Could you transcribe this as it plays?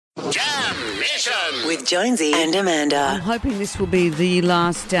Mission with Jonesy and Amanda. I'm hoping this will be the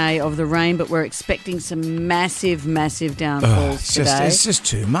last day of the rain, but we're expecting some massive downfalls today. It's just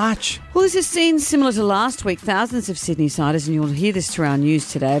too much. Well, this is seen similar to last week. Thousands of Sydney-siders, and you'll hear this through our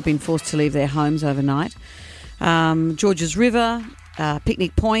news today, have been forced to leave their homes overnight. Georges River,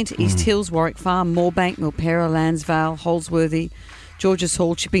 Picnic Point, East Hills, Warwick Farm, Moorebank, Milpera, Lansvale, Holsworthy, Georges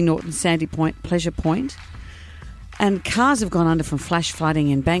Hall, Chipping Norton, Sandy Point, Pleasure Point. And cars have gone under from flash flooding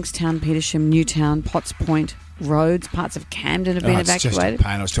in Bankstown, Petersham, Newtown, Potts Point, Roads. Parts of Camden have been It's evacuated. just a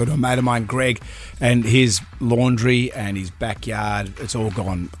pain. I was talking to a mate of mine, Greg, and his laundry and his backyard, it's all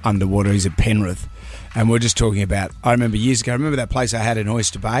gone underwater. He's at Penrith. And we're just talking about, I remember years ago, that place I had in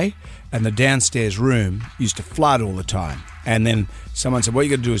Oyster Bay, and the downstairs room used to flood all the time. And then someone said, what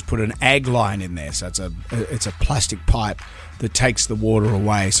you got to do is put an ag line in there. So it's a plastic pipe that takes the water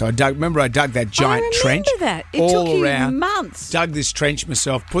away. So I dug that giant trench. I remember that. It all took you around, months. Dug this trench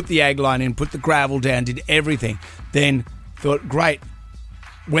myself, put the ag line in, put the gravel down, did everything. Then thought, great.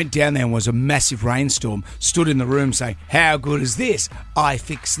 Went down there and was a massive rainstorm. Stood in the room saying, how good is this? I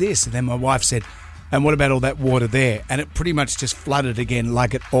fixed this. And then my wife said, and what about all that water there? And it pretty much just flooded again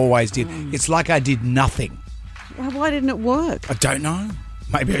like it always did. It's like I did nothing. Well, why didn't it work? I don't know.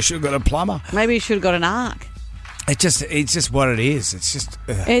 Maybe I should have got a plumber. Maybe you should have got an arc. It's just what it is. It's just...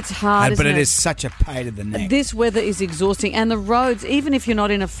 It's hard, but isn't it is such a pain in the neck. This weather is exhausting. And the roads, even if you're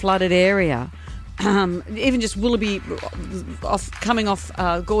not in a flooded area, even just Willoughby, coming off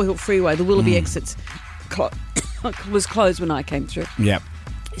Gore Hill Freeway, the Willoughby exits was closed when I came through. Yep.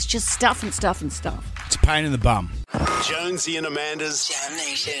 It's just stuff and stuff and stuff. It's a pain in the bum. Jonesy and Amanda's Jam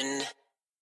Nation.